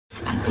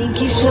think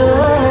you should.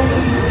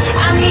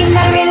 I mean,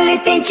 I really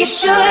think you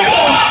should.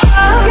 Yeah.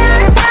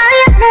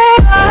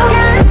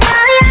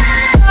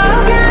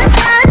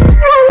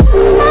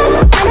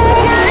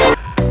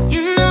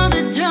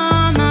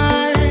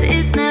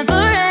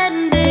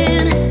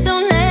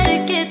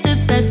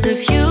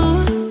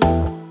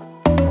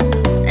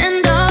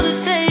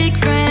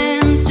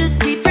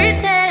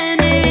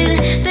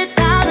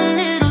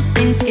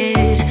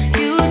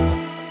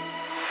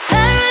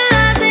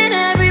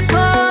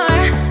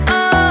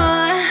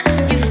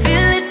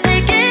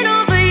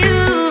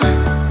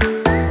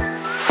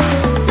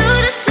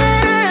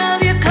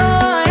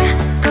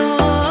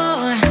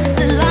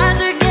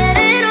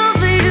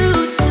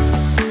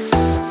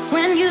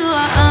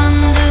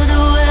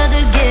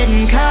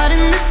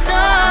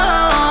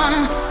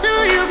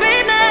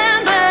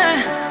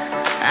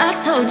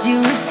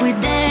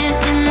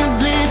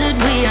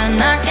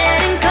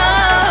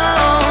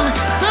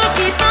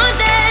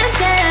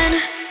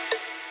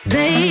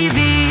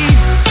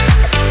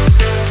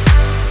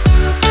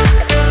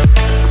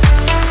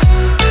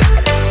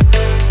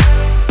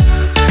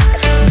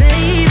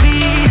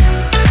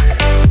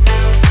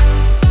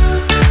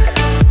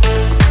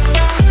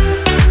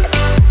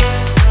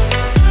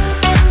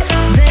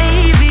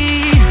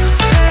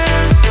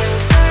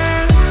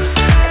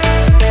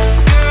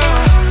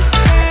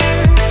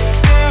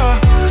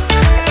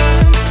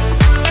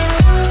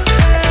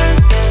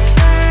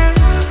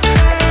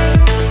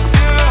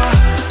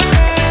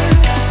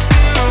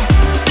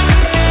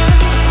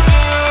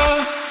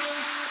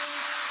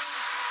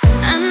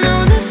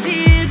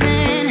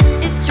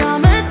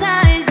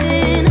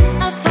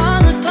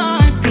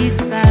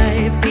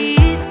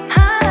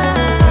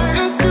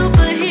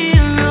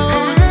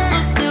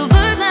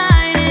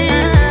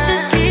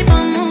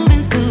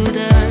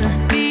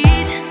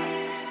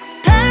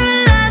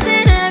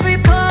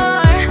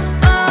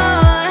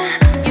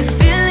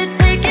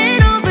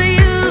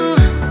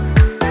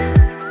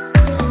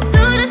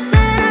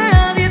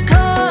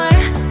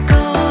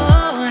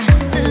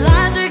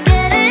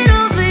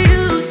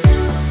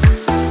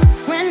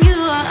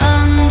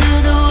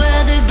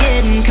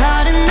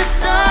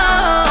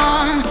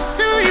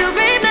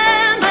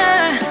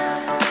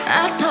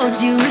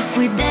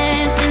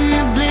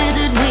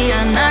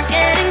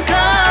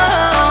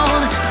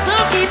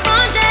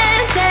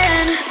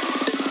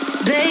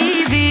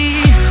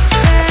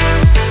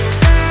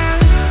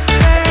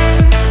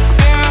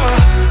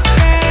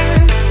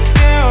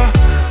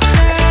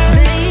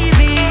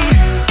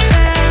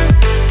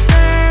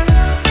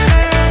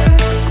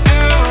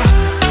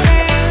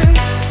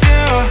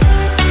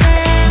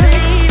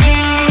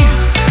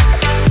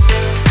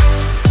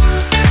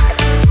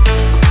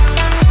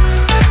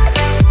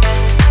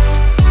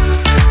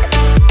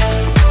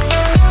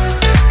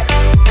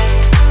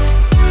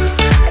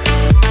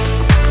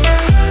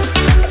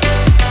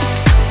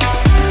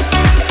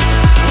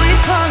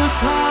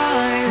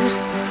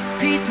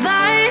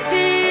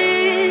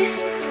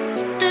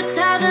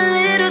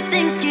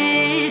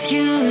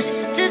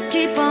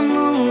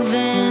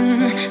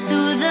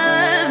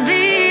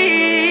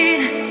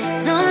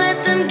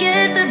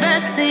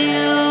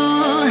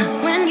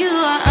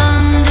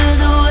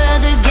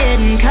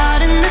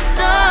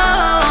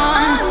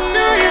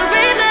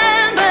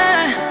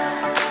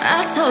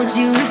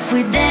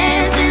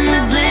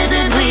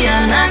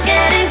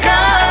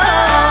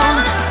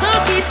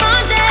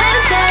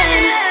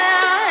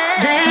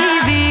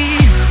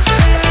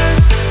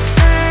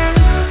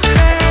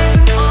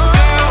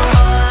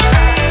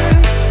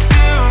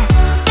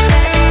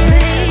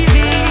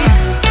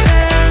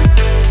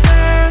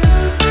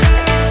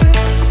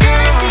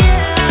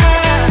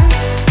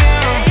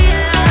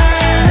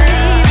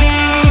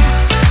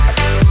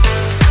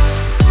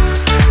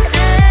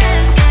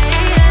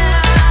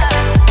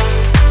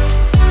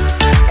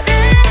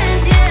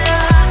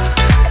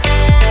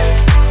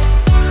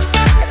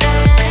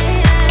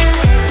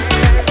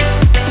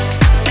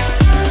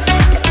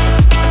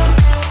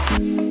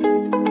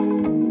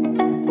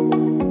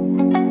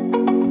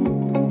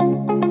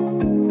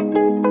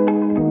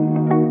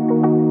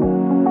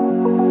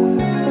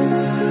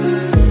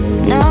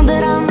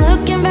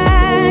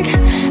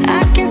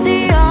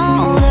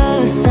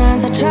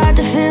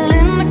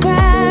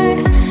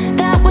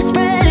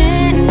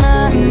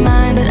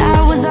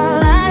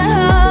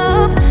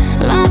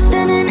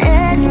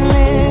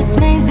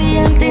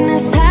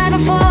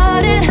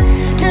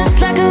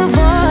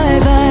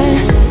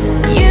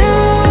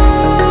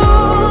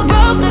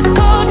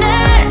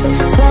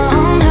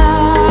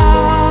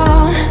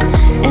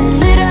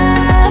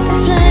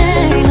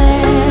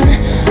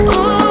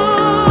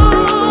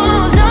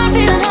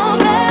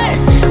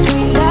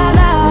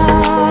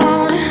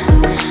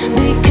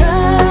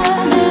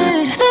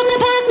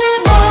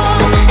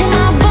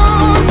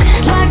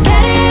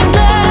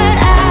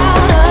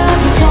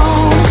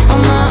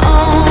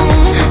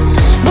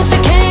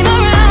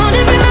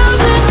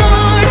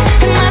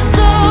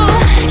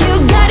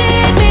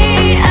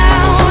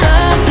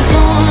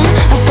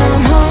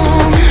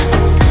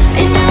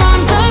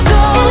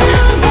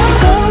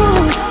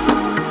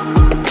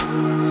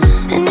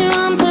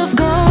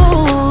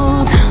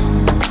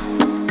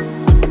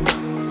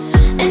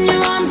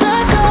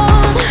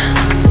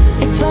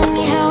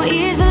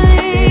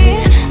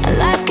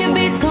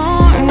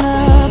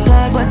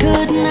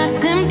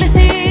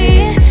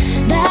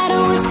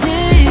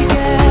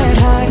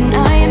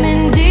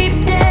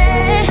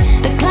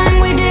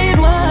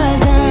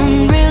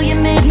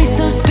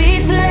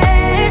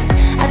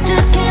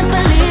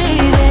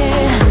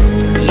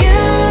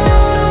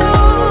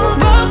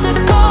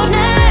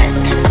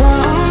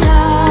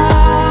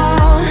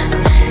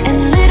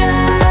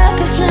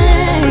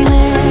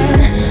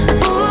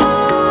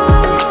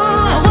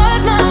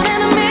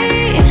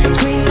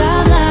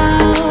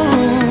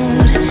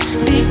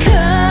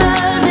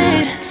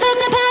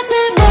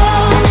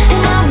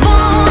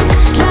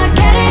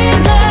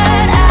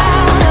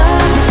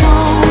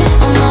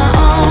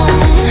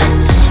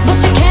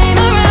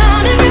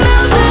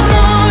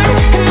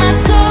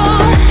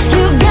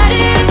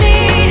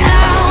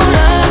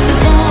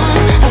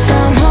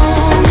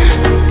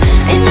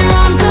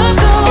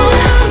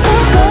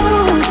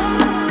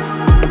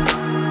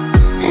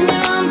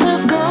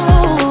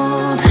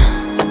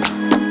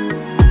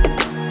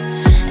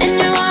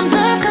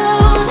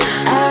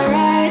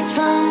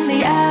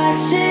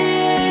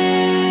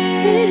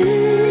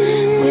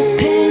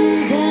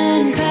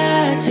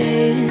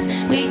 patches,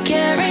 we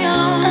carry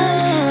on.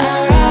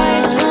 I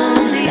rise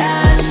from the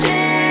ashes,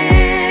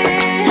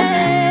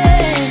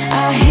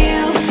 I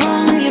heal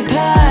from your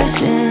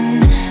passion.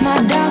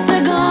 My doubts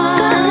are gone.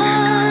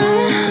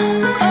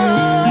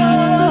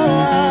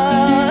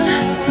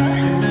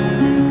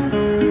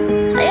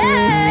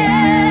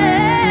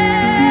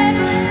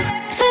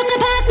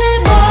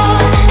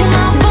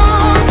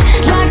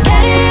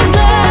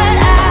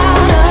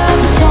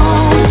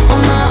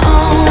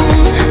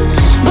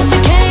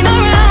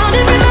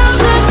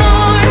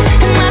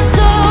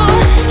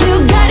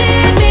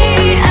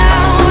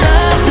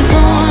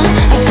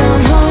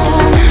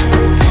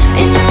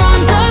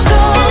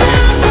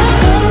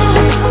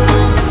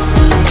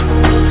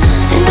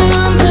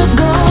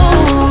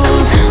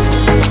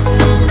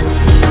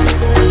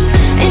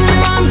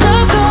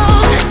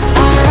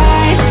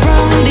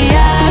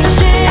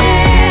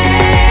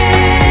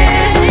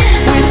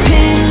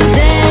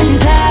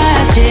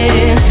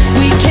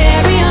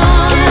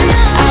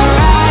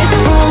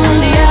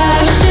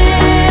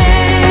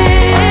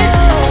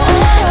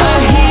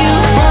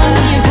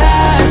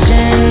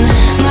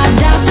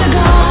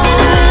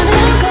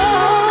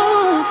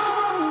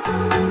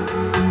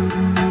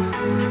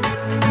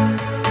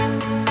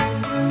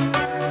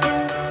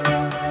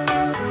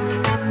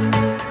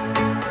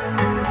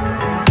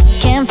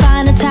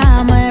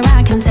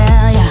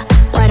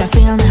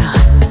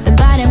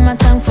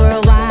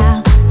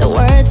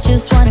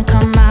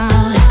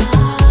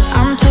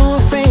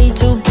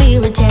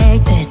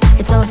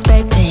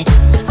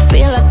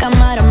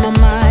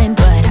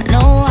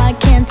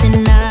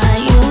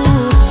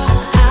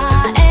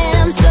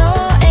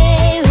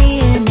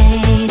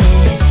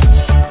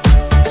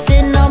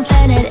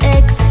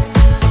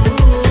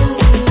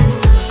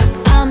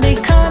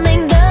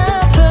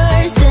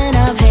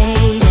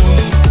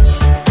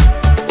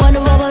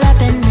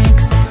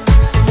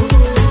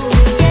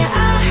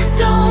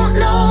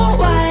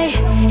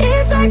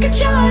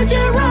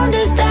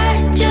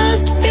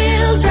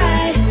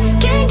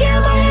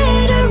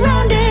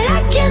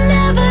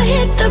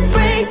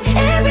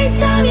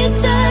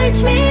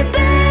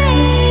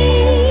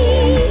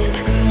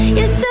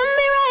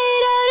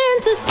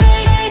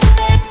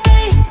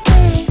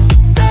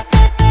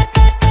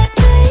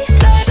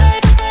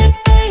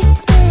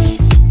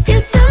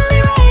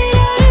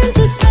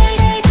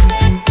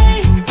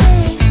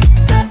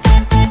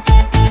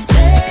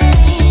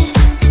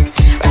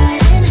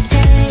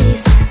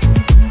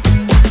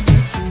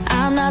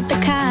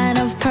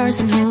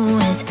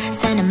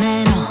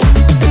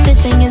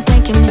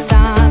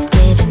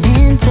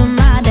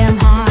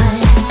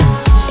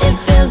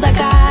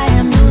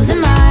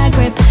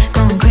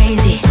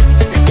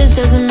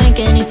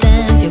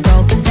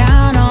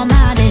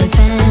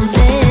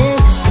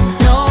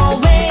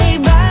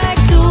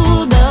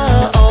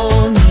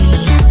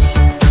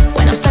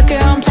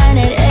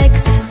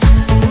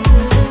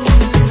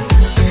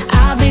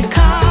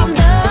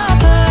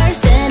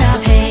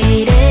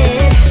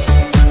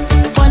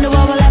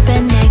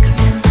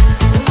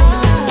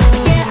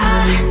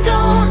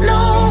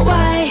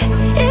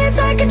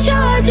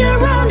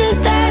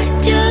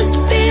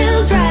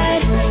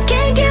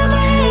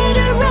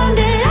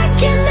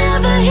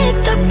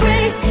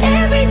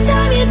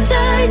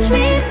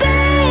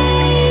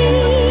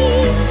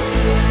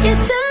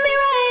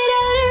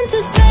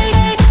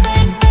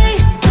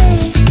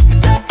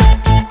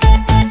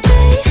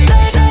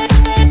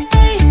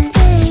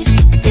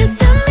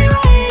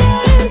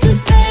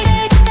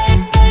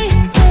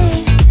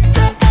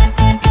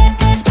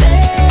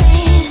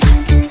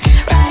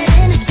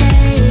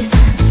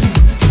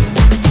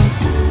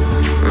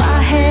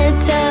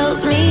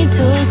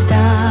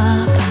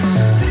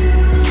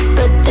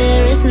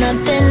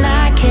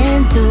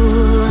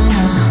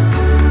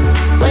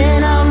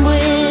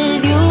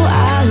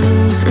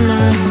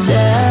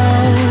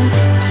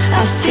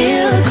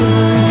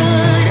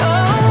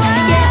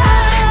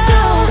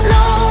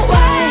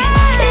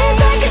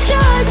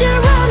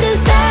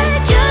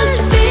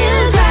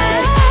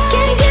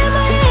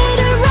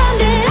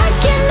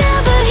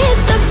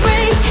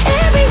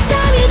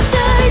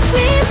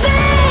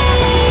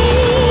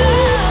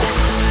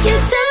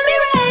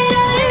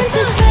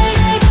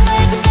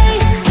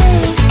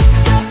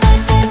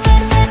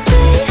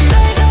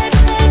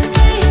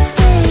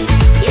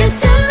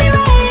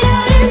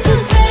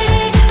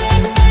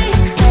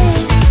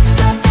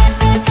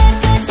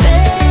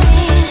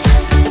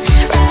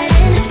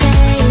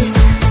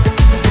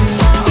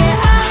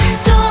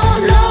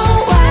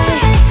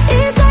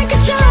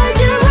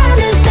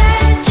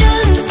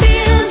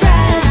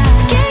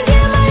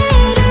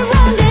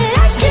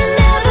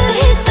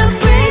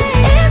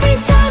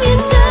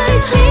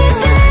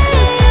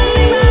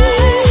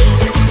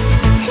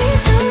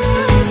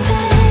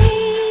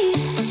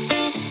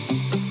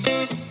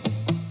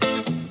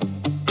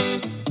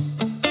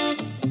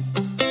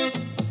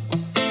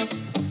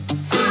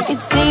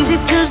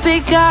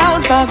 speak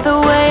out about the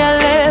way I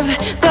live,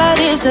 but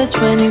it's a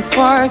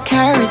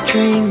 24-karat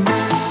dream.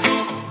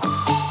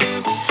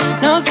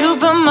 No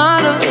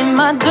supermodel in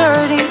my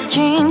dirty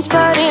jeans,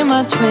 but in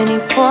my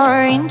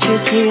 24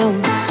 inches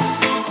heels.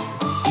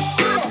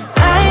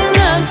 I'm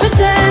not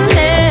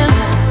pretending,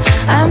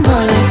 I'm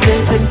born like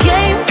this, a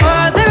game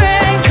for the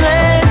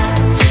reckless.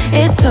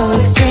 It's so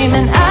extreme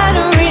and I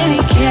don't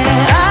really care,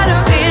 I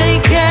don't really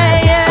care,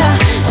 yeah.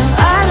 No,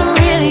 I don't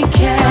really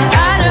care,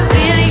 I don't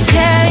really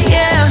care,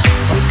 yeah.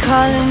 They're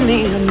calling me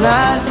a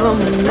mad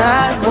woman,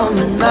 mad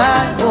woman,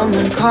 mad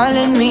woman.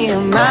 Calling me a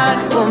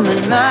mad woman,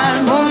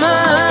 mad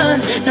woman.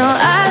 No,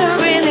 I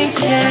don't really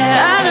care,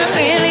 I don't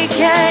really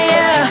care,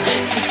 yeah.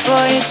 'Cause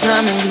boy, it's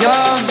none of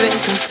your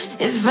business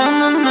if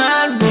I'm a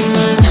mad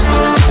woman.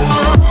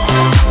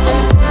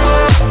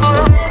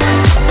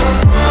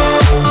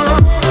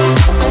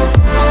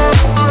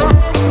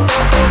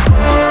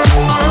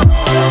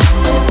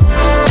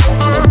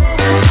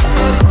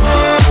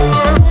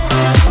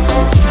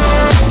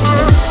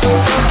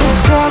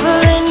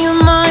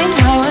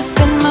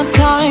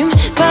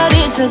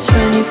 A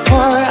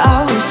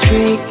 24-hour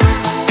streak,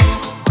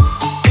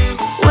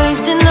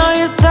 wasting all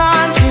your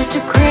thoughts just to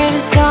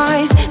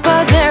criticize,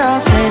 but there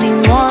are plenty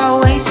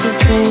more ways to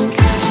think.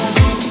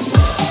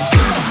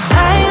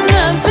 I'm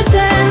not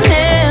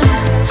pretending,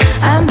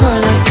 I'm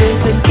born like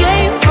this, a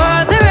game for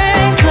the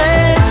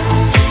reckless.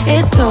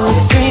 It's so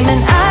extreme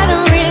and I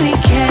don't really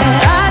care,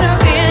 I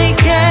don't really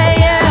care,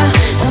 yeah.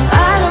 No,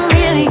 I don't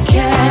really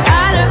care,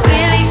 I don't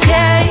really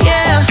care,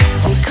 yeah.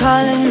 They're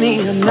calling me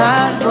a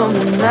mad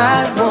woman,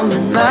 mad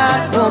woman,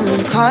 mad woman.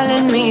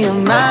 Calling me a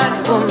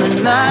mad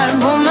woman, mad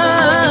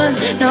woman.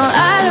 No,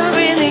 I don't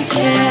really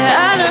care,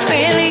 I don't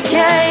really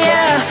care,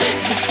 yeah.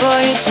 'Cause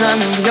boy, it's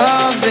none of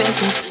your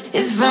business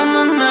if I'm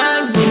a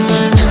mad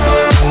woman.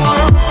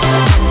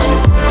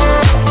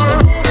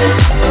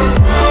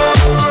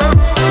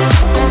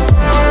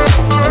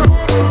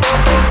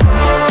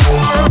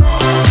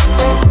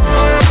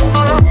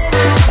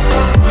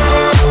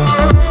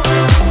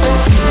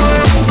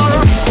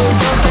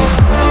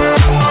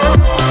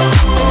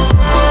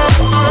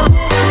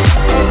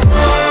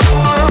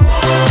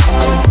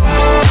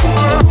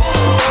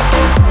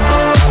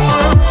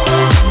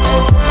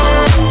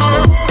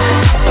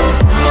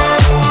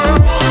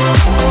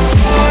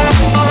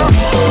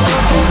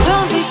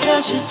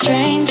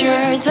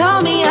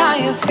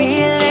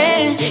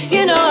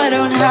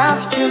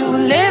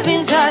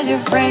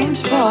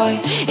 Frames, boy,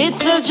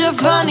 it's such a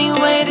funny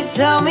way to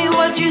tell me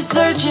what you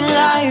search in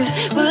life.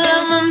 Well,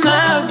 I'm a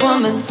mad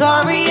woman,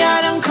 sorry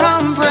I don't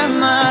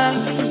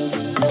compromise.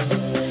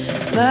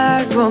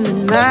 Mad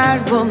woman,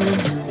 mad woman.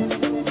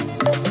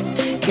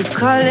 Keep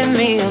calling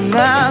me a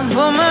mad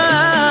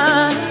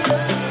woman.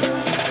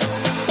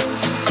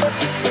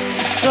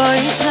 Boy,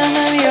 it's none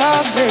of your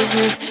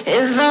business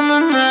if I'm a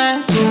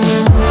mad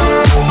woman.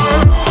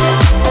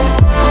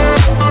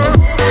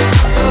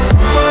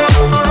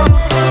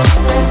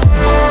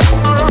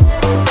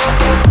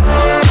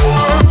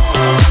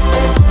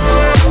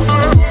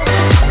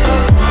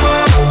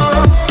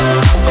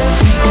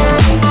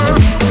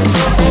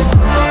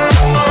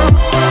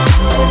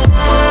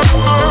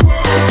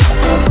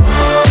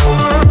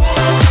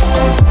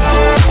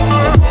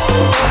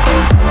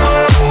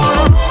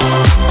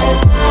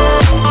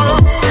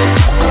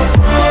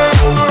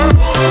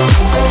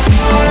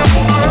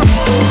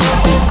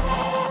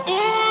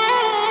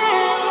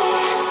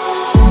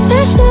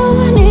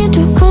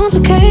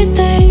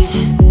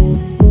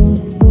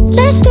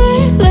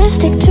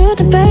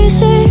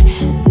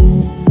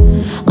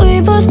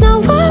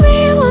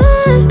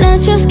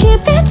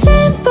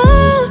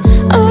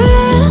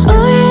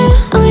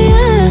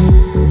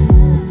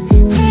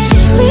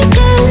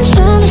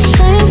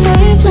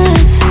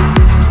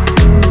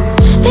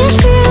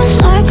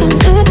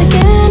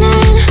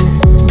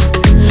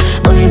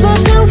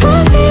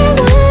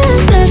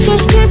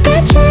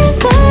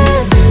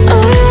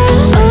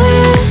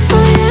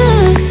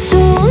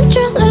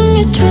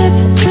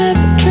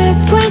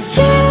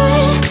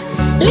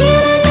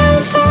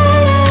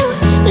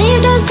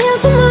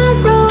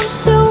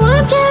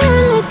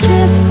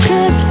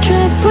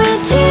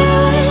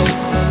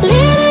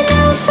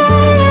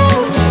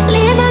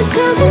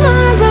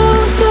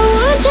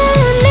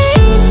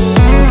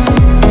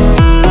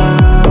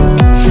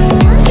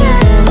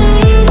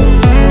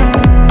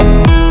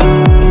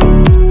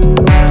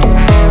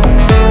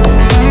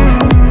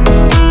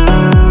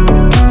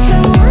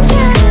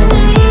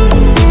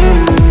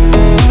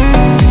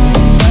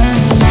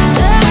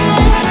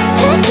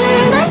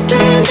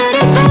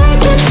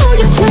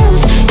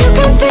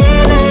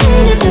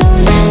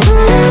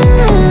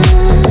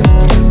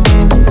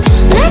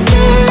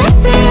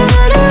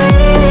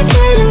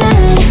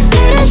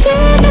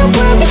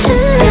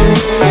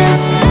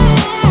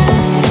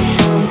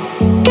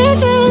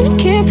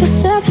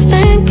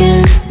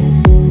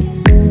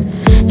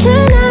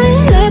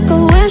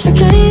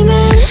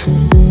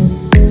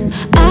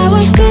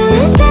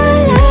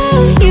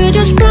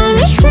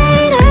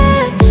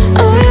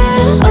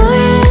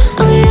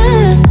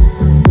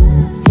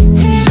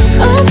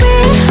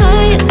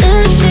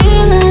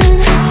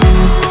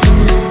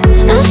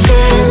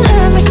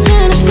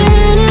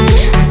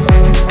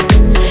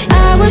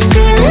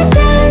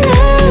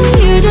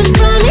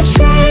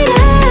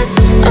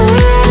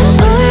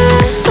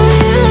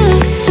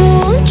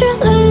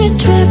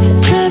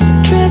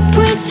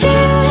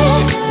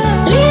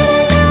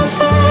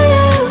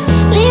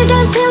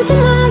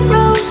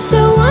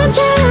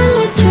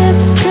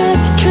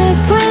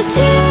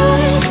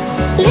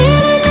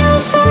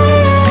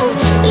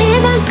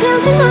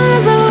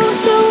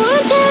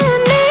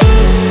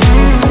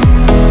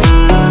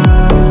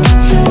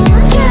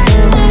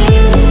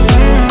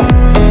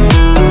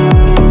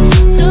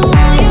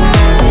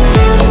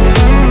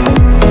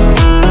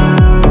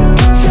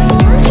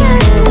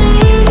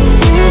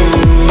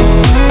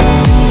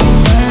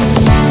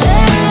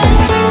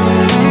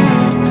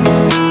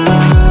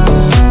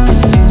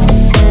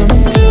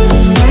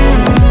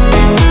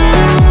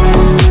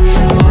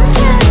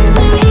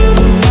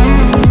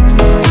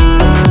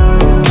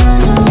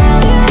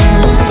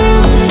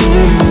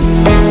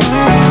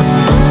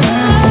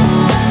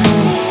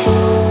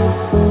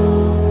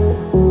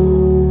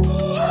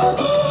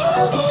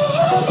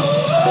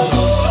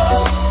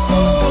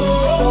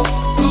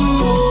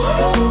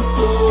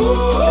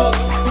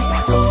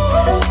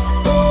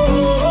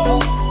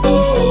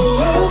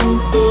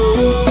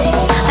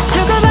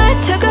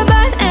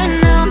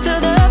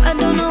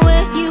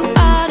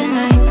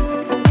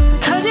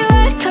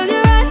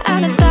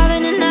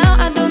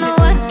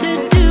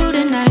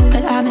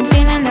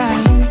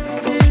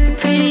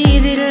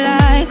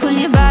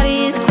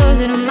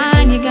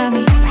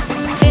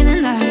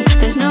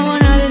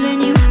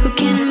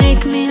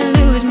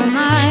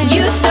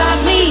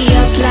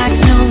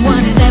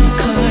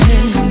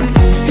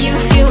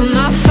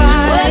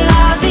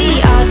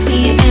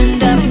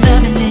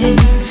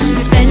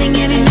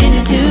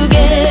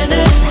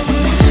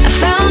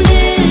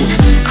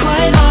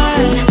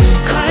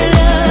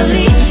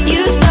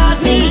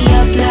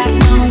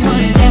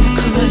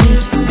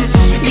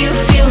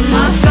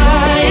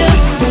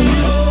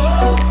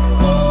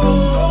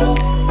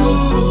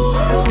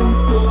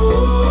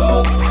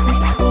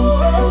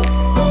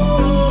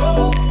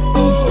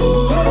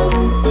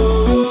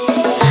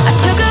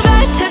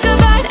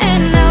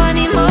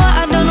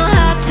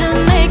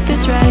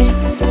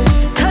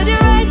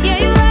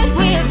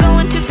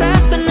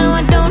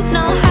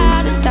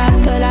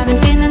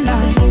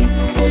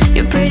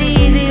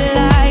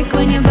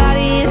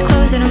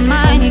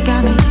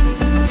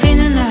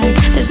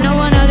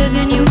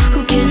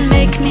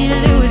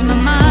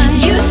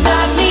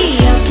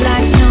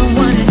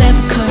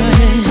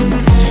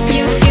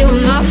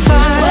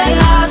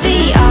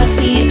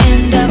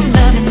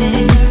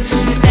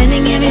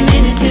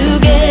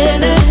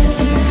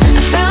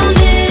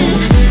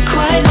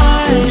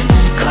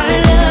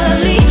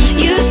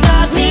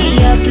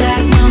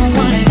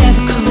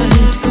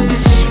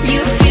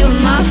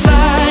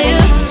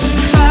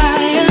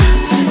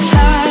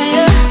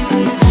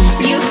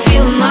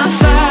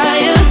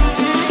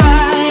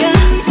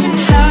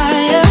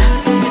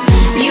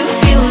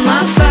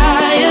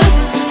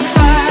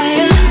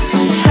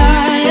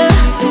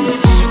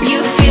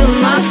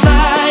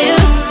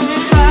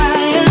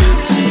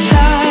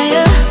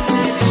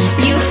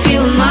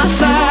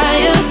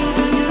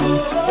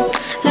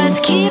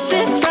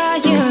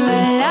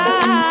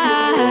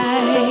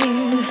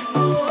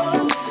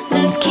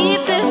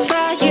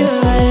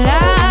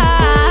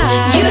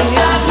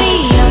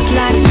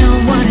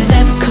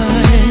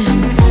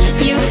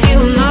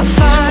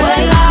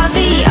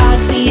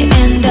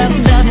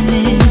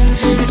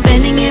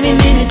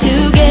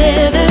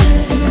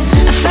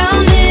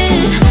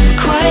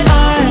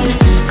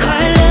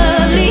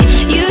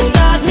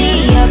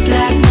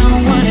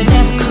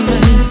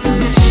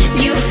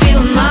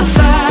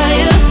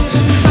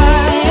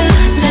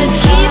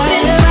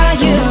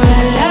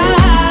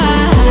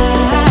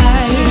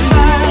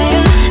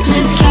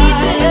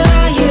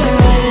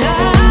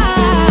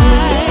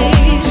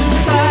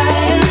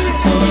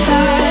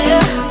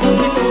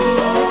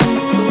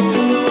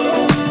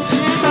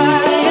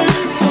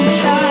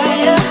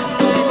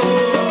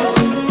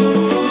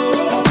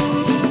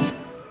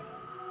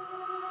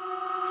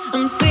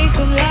 I'm sick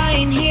of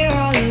lying here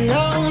all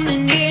alone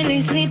and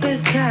nearly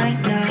sleepless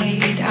at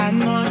night. I'm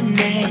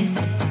honest,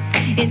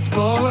 it's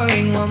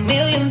boring.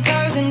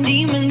 1,000,000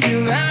 demons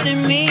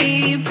surrounding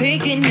me,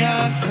 picking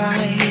a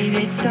fight.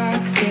 It's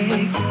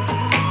toxic.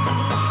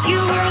 You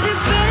were the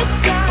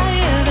best I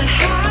ever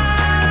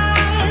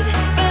had,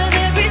 but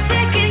every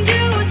second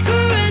you were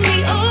screwing me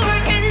over,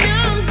 and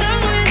now I'm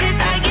done with it.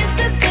 I guess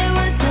that there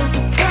was no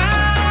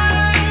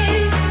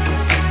surprise.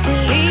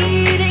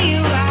 Deleting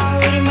you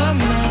out of my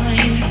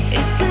mind.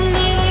 Isn't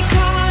it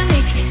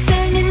iconic?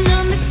 Standing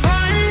on the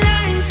front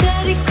line,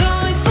 steady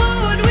going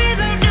forward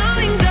without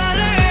knowing the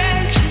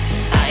direction.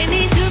 I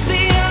need to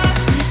be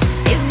honest,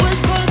 it was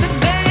for the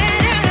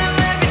better. Now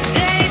every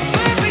day is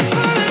perfect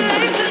for a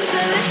lifetime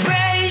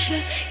celebration.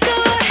 Go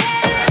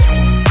ahead.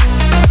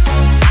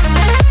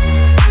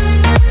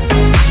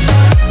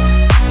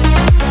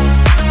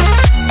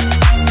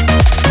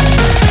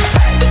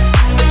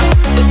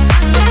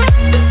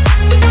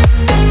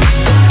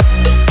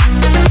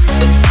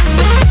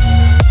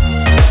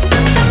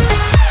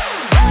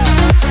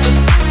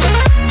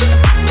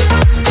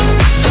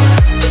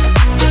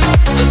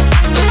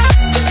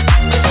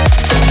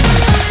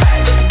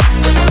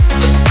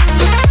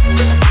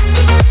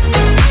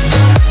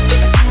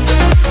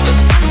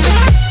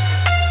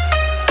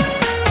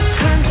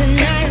 Come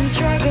tonight, I'm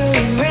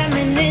struggling,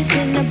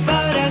 reminiscing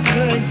about our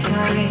good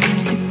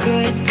times, the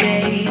good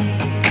days,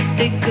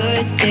 the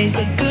good days.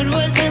 But good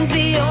wasn't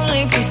the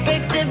only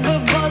perspective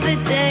of all the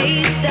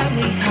days that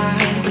we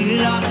had. We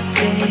lost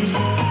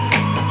it.